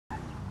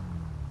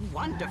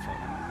wonderful.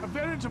 A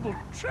veritable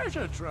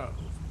treasure trove.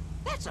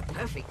 That's a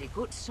perfectly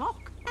good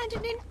sock. And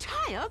an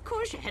entire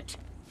courgette.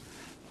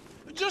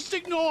 Just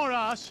ignore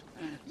us.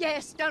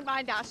 Yes, don't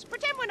mind us.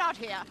 Pretend we're not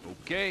here.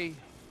 Okay.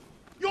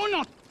 You're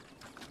not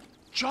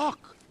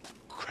Jock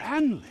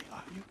Cranley,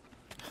 are you?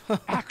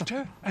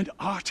 Actor and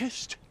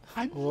artist?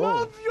 I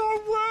love your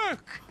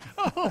work.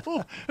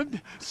 Oh,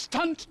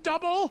 stunt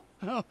double.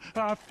 Oh,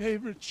 our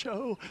favorite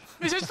show.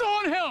 Mrs.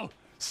 Thornhill,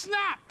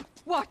 snap.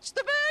 Watch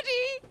the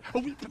birdie.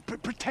 Oh,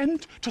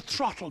 pretend to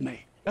throttle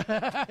me.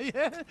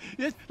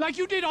 Yes, like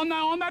you did on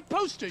that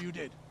poster you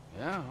did.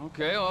 Yeah,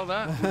 okay, well,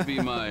 that would be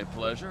my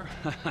pleasure.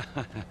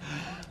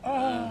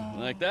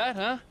 Like that,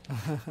 huh?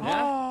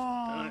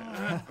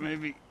 Yeah?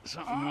 Maybe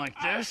something like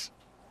this?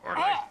 Or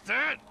like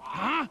that?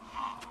 Huh?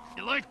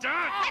 You like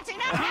that? That's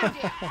enough,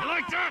 You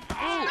like that?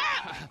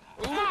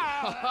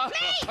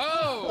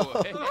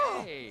 Oh!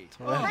 Hey!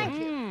 Thank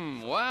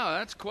you. Wow,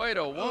 that's quite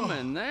a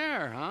woman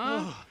there,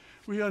 huh?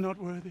 We are not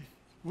worthy.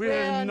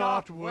 We're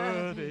not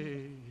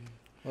worthy.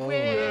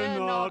 We're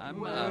not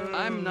worthy.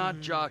 I'm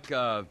not Jock,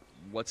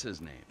 what's his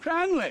name?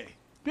 Cranley,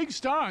 big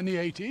star in the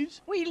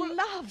 80s. We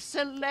love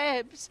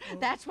celebs.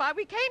 That's why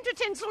we came to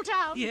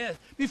Tinseltown. Yes.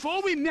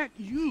 Before we met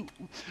you,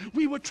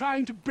 we were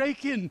trying to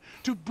break in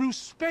to Bruce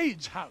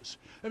Spade's house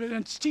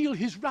and steal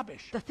his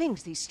rubbish. The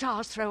things these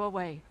stars throw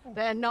away.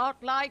 They're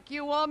not like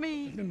you or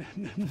me.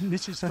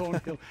 Mrs.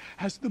 Thornhill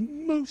has the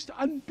most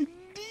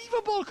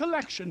unbelievable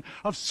collection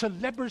of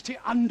celebrity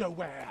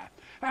underwear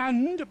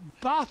and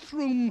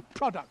bathroom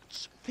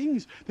products.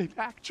 Things they've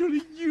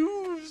actually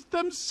used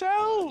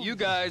themselves. You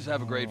guys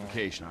have a great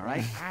vacation, all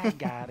right? I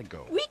gotta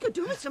go. We could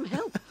do with some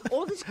help.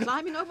 All this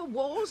climbing over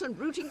walls and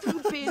rooting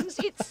through bins.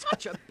 It's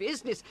such a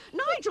business.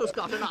 Nigel's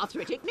got an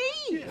arthritic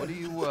knee. What do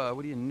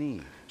you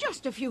need?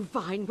 Just a few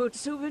Vinewood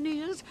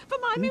souvenirs for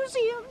my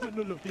museum.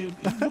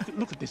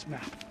 Look at this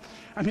map.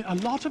 I mean, a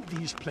lot of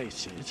these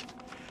places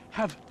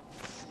have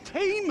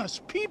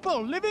famous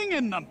people living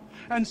in them,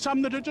 and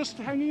some that are just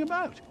hanging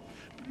about.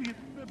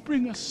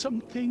 Bring us some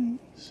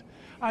things.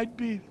 I'd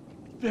be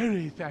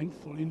very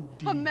thankful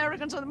indeed.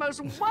 Americans are the most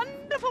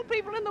wonderful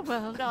people in the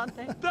world, aren't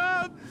they?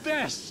 The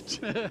best.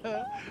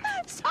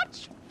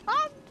 Such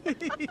fun.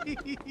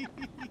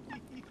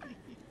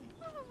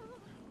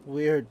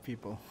 Weird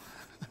people.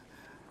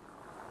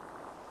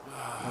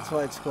 That's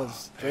why it's called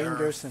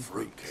strangers and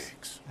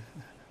fruitcakes.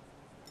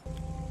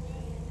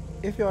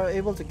 If you are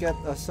able to get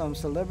some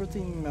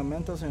celebrity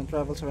mementos and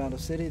travels around the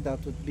city,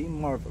 that would be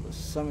marvelous.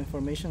 Some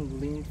information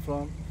gleaned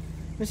from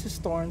Mrs.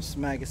 Thorne's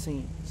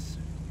magazines.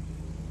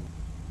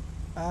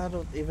 I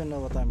don't even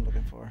know what I'm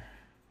looking for.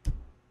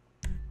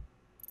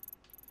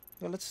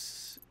 Well,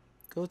 let's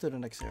go to the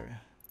next area.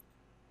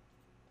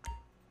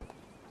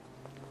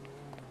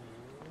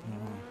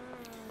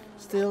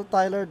 Steal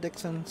Tyler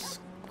Dixon's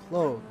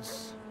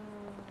clothes.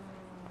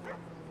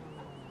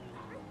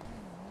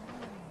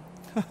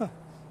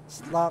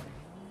 Slap.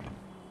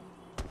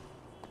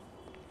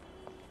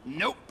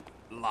 Nope.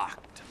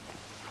 Locked.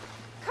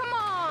 Come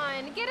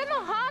on, get in the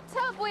hot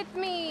tub with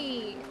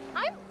me.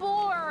 I'm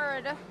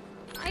bored.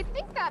 I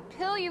think that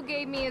pill you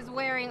gave me is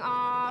wearing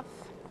off.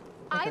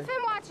 Okay. I've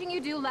been watching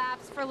you do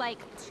laps for like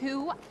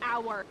 2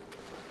 hours.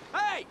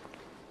 Hey!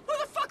 Who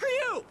the fuck are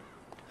you?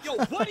 Yo,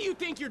 what do you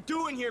think you're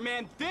doing here,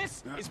 man?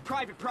 This is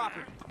private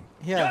property.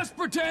 Yeah. Just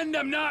pretend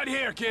I'm not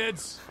here,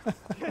 kids.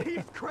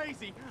 He's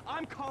crazy.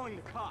 I'm calling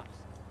the cops.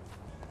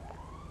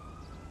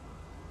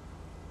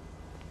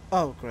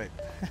 Oh, great.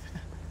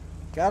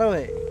 Got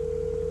away.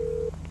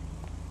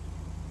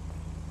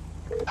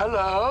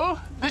 Hello,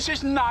 this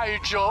is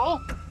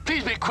Nigel.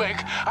 Please be quick.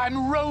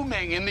 I'm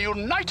roaming in the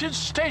United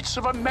States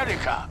of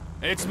America.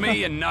 It's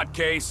me, you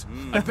nutcase.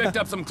 I picked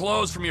up some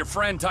clothes from your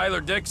friend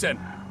Tyler Dixon.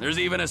 There's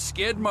even a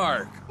skid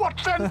mark. What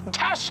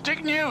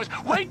fantastic news!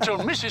 Wait till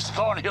Mrs.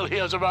 Thornhill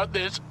hears about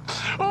this.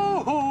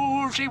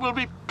 Oh, she will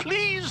be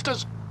pleased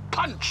as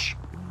punch.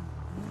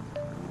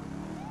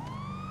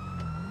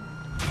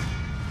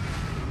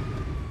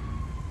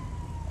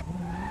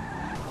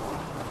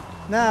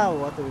 Now,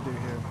 what do we do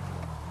here?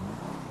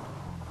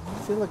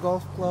 Steal a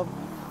golf club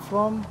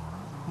from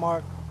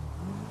Mark.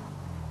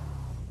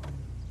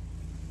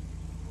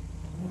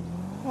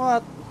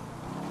 What?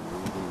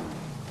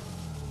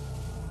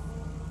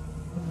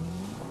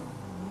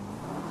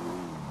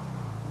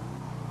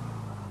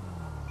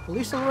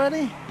 Police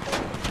already?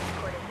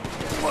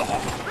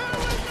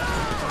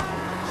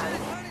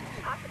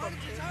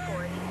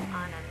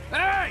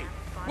 Hey!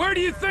 Where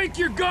do you think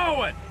you're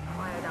going?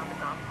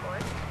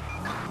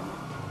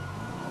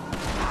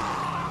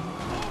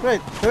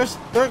 Great,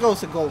 there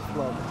goes a golf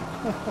club.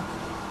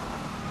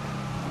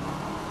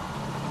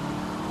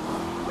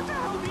 What the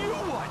hell do you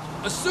want?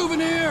 A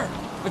souvenir!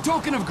 A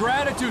token of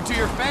gratitude to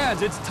your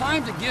fans. It's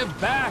time to give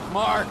back,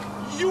 Mark.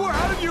 You are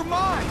out of your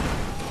mind!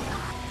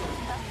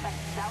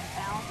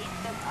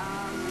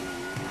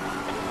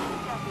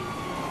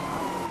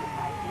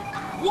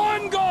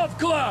 One golf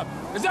club!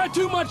 Is that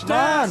too much to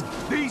ask?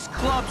 These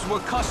clubs were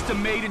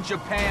custom made in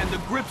Japan. The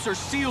grips are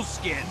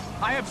sealskin.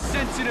 I have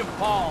sensitive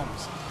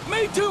palms.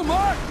 Me too,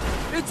 Mark!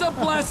 It's a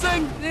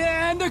blessing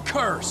and a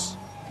curse.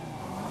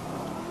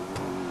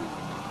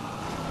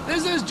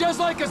 This is just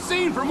like a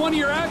scene from one of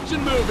your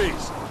action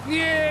movies.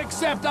 Yeah,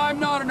 except I'm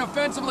not an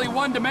offensively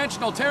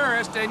one-dimensional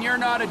terrorist and you're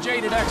not a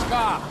jaded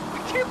ex-cop. I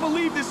can't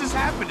believe this is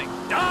happening.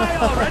 Die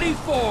already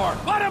 4.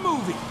 What a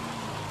movie!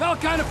 Felt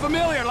kind of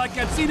familiar, like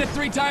I'd seen it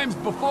 3 times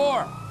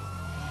before.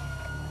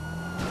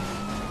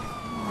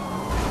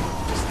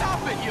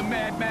 Stop it, you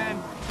madman.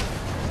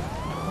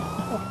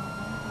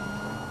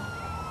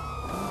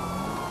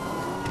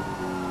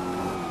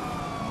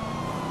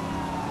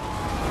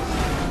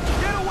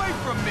 Get away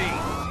from me.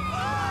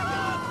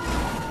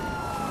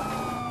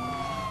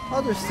 How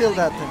do you steal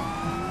that thing?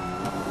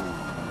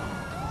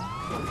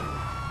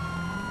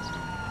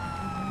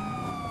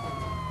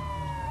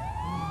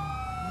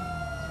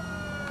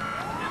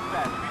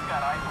 Dispatch, we've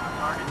got eyes on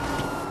target.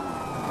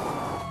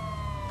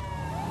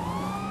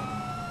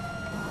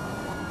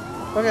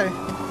 Okay.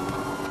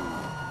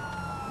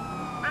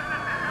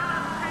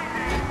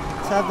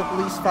 Let's have the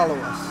police follow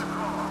us.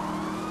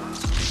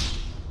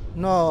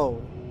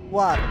 No.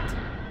 What?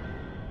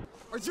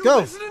 Are you Go.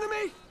 listening to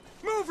me?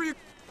 Move or you...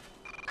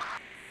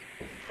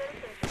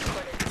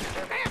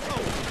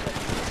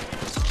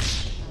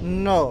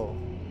 No.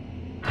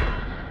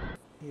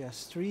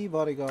 Yes, 3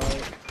 bodyguards.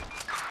 Citizens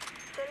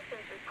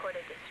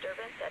reported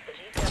disturbance at the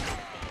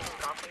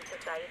GWC Golfing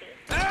Society.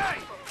 Hey!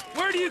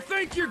 Where do you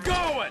think you're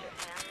going?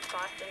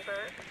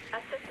 Fostenberg,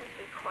 assistance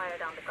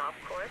required on the golf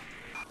course.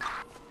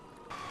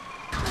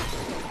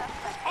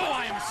 Oh,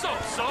 I am so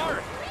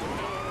sorry!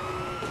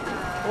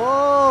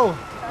 Whoa!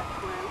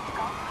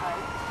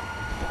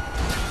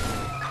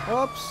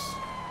 Oops.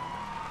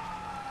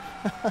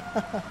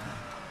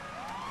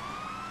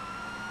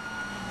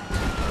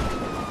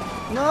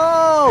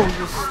 No,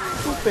 you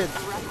stupid.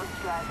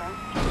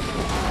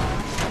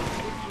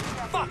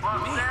 Fuck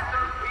me!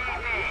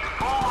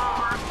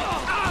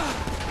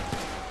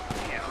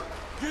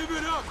 Give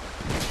it up!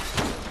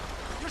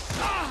 You're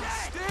stand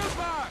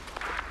back!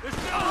 There's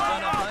no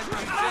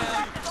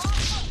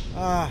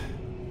Ah.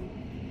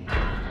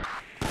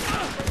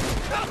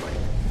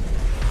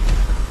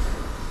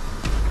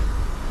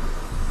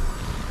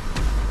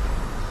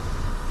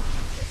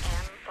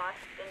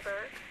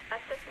 Fostenberg,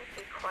 assistance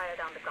required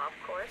on the golf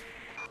course.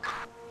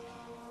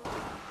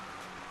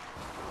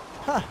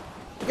 Ha!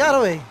 Got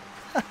away.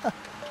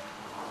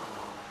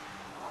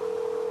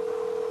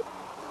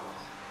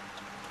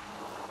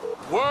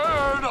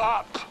 Word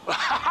up!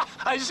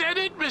 I said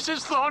it, Mrs.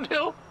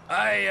 Thornhill.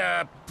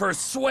 I,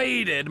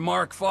 persuaded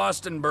Mark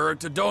Fostenberg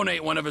to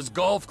donate one of his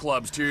golf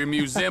clubs to your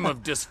Museum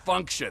of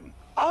Dysfunction.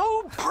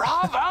 Oh,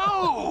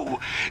 bravo!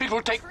 It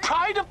will take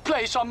pride of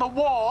place on the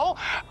wall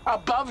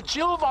above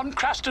Jill von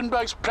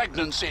Krastenberg's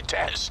pregnancy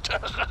test.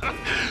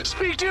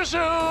 Speak to you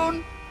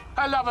soon.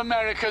 I love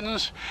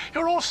Americans.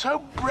 You're all so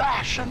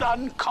brash and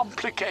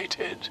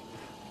uncomplicated.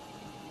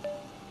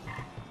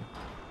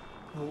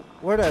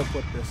 Where do I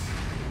put this?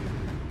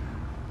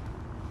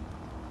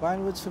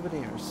 Vinewood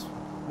Souvenirs.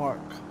 Mark.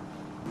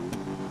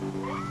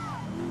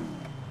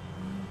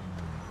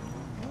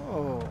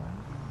 Oh.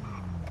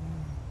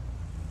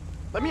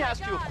 Let me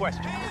ask you a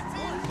question.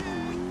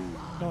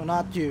 No,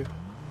 not you.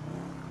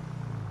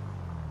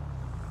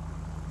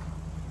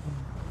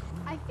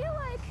 I feel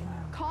like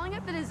calling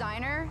up the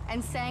designer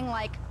and saying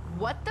like,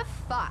 what the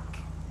fuck?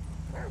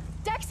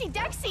 Dexy,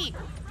 Dexy!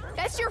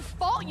 That's your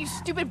fault, you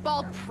stupid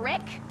bald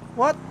prick!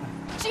 What?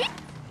 Gee!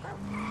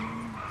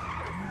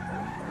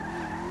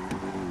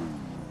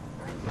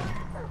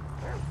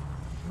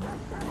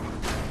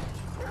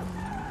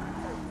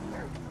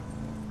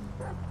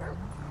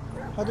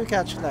 How do you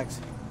catch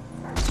Lexi?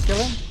 Kill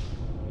him?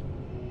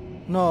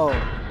 No.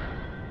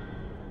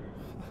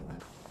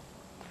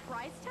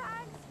 Price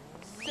tags?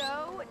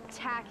 So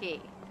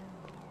tacky.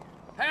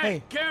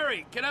 Hey,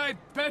 Kerry, can I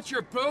pet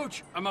your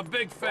pooch? I'm a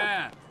big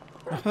fan.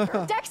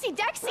 Dexy,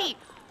 Dexy!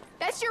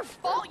 That's your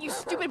fault, you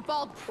stupid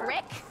bald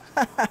prick!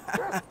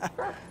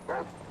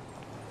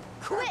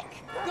 Quick!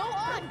 Go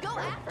on! Go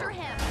after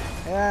him!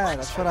 Yeah,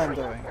 that's what I'm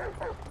doing.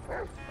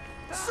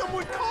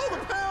 Someone call the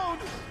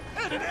pound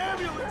and an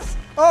ambulance!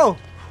 Oh!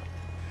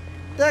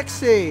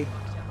 Dexy!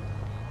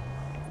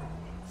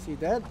 Is he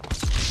dead?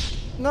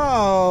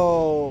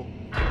 No!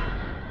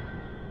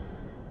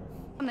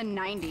 From the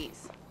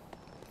 90s.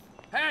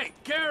 Hey,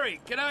 Kerry,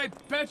 can I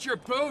pet your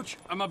pooch?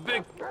 I'm a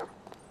big...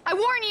 I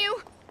warn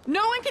you!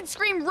 No one can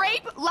scream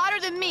rape louder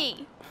than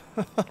me!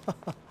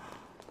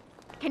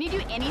 Can you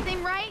do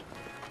anything right?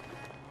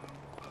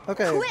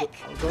 Okay, Quick!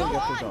 I'll Go and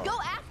get the on! dog. Go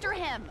after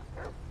him!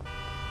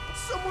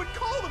 Someone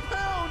call the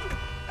pound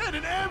and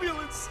an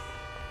ambulance!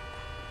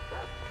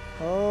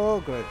 Oh,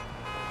 good.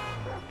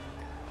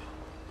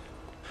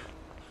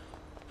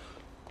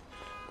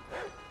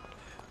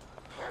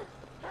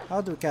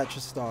 How do we catch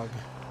this dog?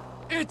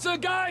 It's a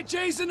guy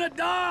chasing a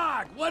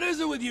dog! What is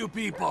it with you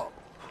people?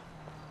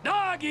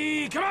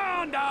 Doggy! Come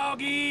on,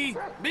 doggy!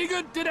 Be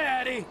good to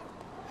daddy!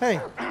 Hey.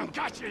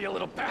 Gotcha, you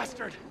little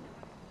bastard.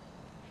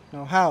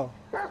 No, how?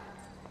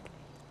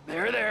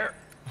 There.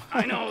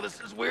 I know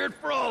this is weird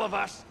for all of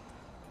us.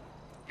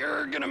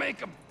 You're gonna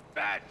make a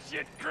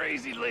batshit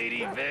crazy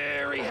lady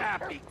very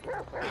happy.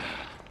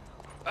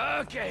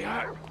 Okay,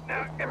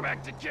 now get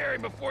back to Kerry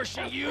before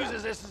she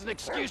uses this as an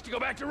excuse to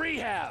go back to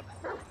rehab.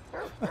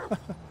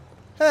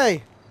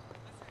 Hey!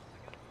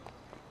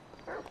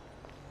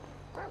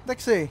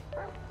 Dixie!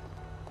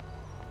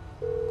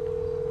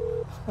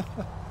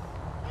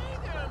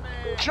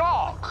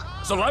 Jock!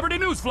 Celebrity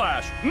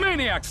newsflash!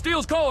 Maniac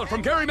steals collar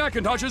from Kerry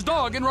McIntosh's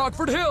dog in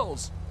Rockford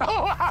Hills.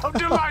 Oh, how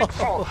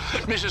delightful!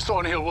 Mrs.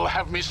 Thornhill will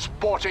have me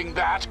sporting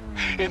that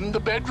in the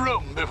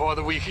bedroom before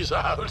the week is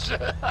out.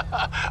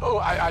 Oh,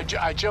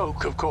 I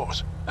joke, of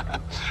course.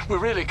 We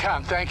really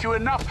can't thank you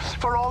enough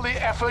for all the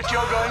effort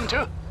you're going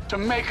to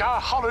make our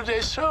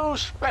holiday so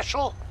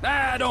special.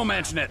 Ah, don't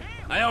mention it.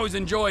 I always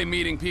enjoy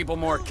meeting people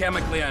more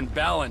chemically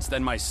unbalanced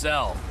than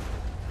myself.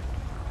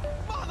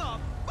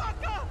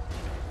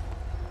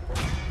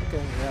 Okay,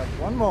 we have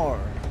one more.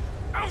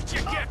 Out you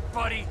get,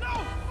 buddy! No!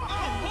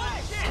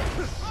 Oh,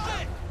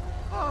 shit!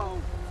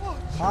 Oh,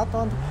 fuck! Hot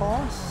on the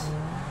paws.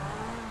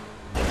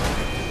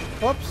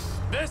 Whoops.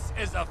 This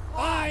is a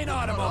fine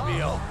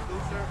automobile.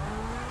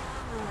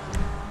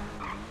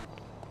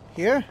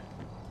 Here?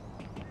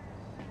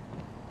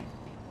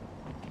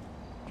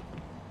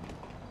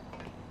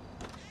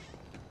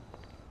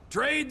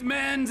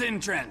 Tradesman's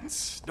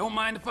entrance. Don't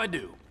mind if I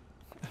do.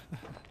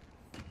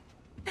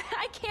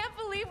 I can't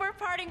believe we're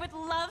parting with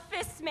Love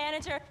Fist's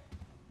manager.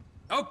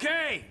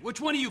 Okay,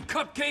 which one of you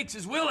cupcakes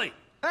is Willie?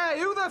 Hey,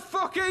 who the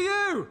fuck are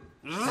you?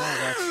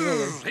 That's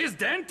Willie. His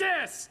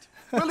dentist!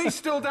 Willie's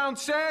still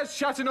downstairs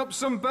chatting up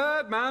some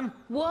bird, man.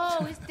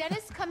 Whoa, his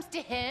dentist comes to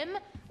him?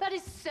 That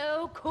is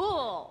so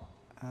cool.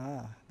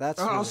 Ah,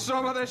 that's Oh, Willie.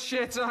 some of the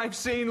shit I've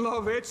seen,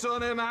 love, it's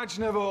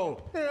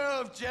unimaginable. You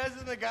know, if Jez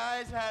and the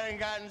guys hadn't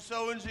gotten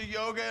so into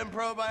yoga and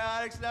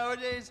probiotics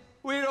nowadays,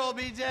 we'd all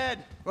be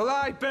dead. Well,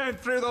 I burned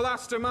through the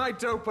last of my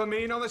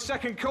dopamine on the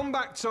second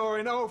comeback tour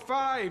in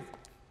 05.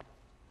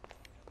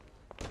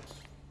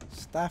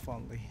 Staff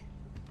only.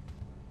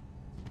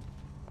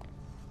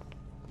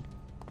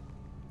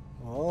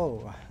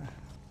 Oh.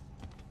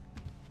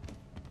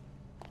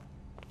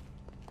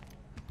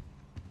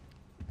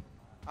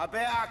 I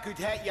bet I could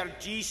hit your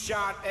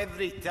G-sharp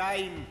every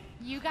time.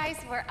 You guys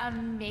were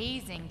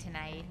amazing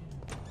tonight.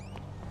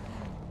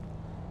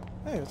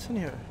 Hey, what's in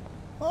here?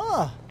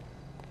 Ah!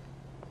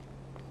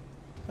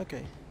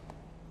 Okay.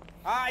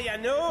 Ah, you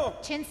know.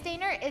 Chin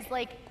Stainer is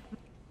like...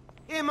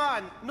 Hey,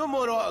 man, no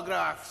more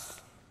autographs.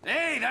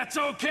 Hey, that's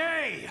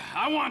okay.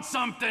 I want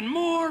something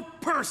more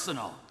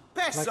personal.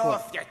 Piss Like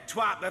off, what? you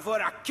twat,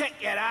 before I kick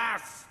your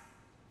ass.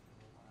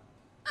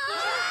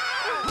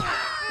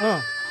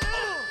 Oh.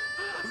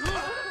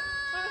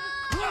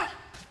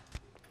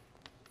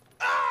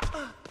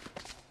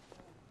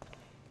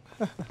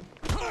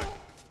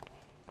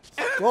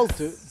 Gold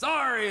tooth.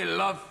 Sorry,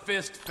 Love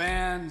Fist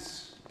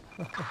fans.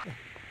 Dispatch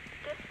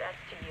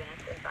to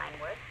units in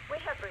Vinewood. We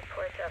have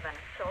reports of an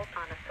assault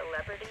on a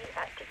celebrity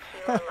at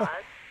Tequila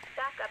Lodge.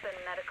 Backup and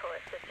medical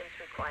assistance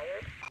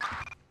required.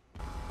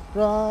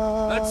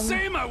 Run! Let's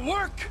say my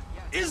work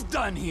is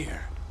done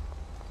here.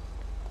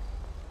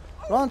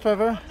 Run,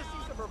 Trevor. To see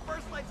some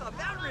reverse lights on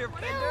that rear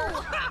fender.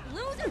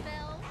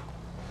 Loserville.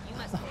 You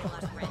must pay a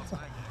lot of rent,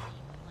 aren't you?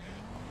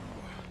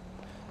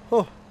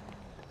 Oh,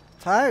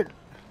 tired.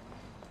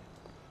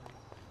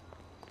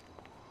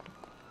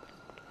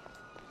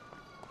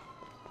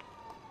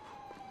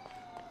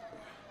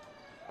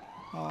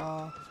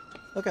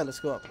 Okay, let's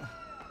go up.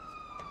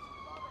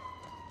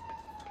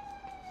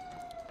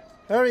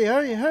 Hurry,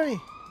 hurry, hurry!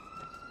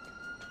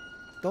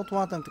 Don't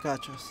want them to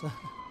catch us.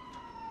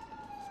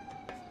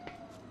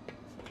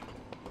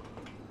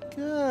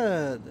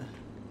 Good.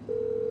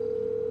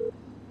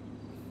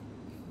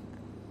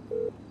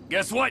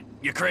 Guess what,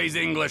 you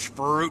crazy English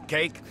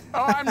fruitcake?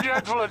 Oh, I'm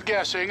dreadful at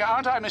guessing,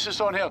 aren't I, Mrs.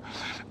 Thornhill?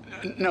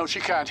 No, she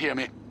can't hear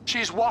me.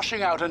 She's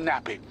washing out a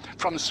nappy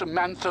from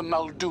Samantha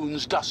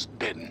Muldoon's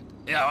dustbin.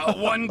 Yeah,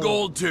 one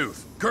gold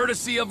tooth,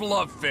 courtesy of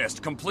Love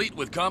Fist, complete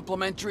with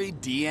complimentary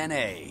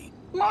DNA.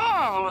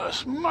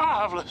 Marvelous,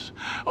 marvelous.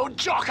 Oh,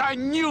 Jock, I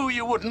knew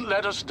you wouldn't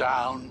let us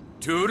down.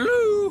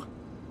 Toodaloo!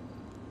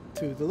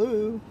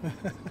 Toodaloo.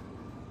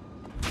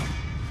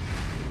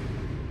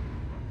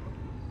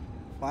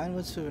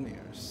 Vinewood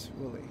Souvenirs,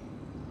 Willie.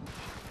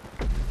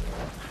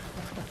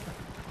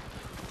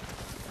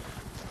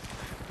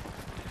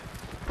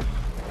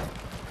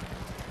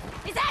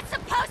 Is that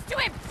supposed to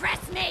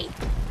impress me?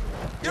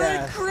 You're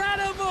Yes.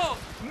 incredible!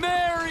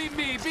 Marry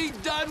me, be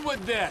done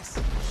with this!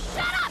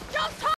 Shut up! Don't talk!